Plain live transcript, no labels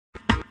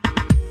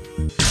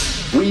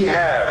We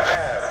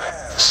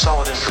have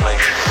solid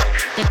information.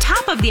 The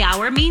top of the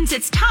hour means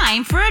it's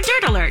time for a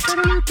Dirt Alert.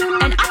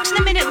 An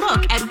up-to-the-minute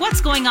look at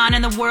what's going on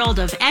in the world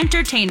of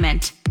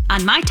entertainment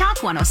on My Talk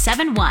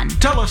 107.1.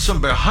 Tell us some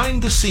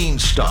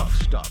behind-the-scenes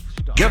stuff.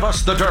 Give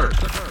us the dirt.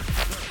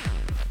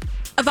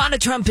 Ivana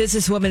Trump,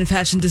 businesswoman,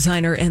 fashion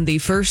designer, and the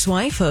first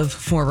wife of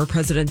former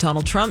President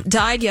Donald Trump,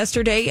 died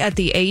yesterday at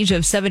the age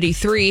of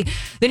 73.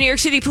 The New York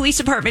City Police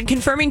Department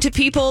confirming to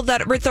people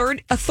that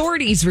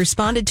authorities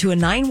responded to a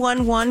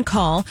 911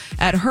 call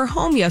at her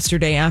home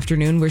yesterday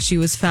afternoon where she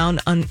was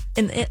found in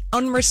an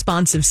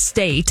unresponsive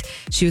state.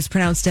 She was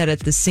pronounced dead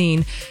at the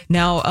scene.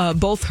 Now,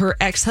 both her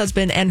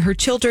ex-husband and her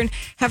children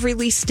have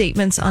released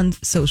statements on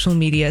social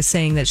media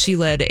saying that she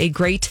led a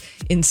great,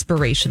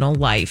 inspirational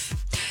life.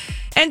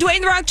 And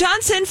Dwayne "The Rock"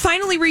 Johnson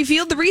finally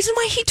revealed the reason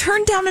why he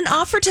turned down an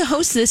offer to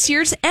host this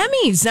year's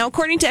Emmys. Now,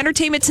 according to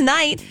Entertainment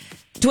Tonight,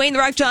 Dwayne "The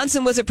Rock"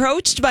 Johnson was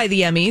approached by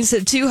the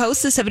Emmys to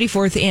host the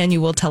 74th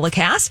annual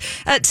telecast,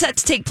 set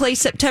to take place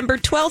September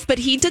 12th, but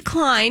he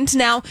declined.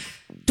 Now,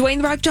 Dwayne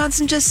 "The Rock"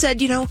 Johnson just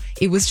said,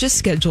 it was just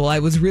schedule. I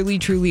was really,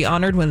 truly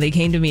honored when they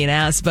came to me and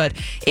asked, but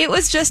it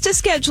was just a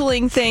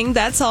scheduling thing.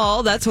 That's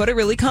all. That's what it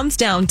really comes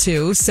down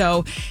to.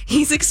 So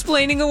he's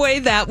explaining away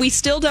that we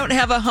still don't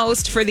have a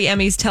host for the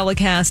Emmys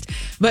telecast,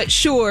 but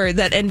sure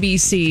that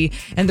NBC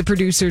and the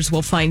producers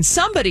will find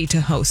somebody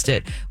to host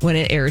it when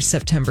it airs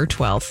September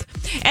 12th.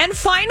 And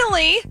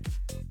finally,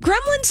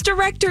 Gremlins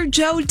director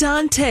Joe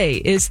Dante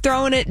is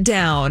throwing it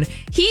down.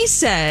 He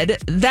said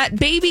that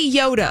Baby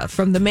Yoda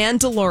from The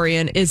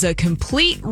Mandalorian is a complete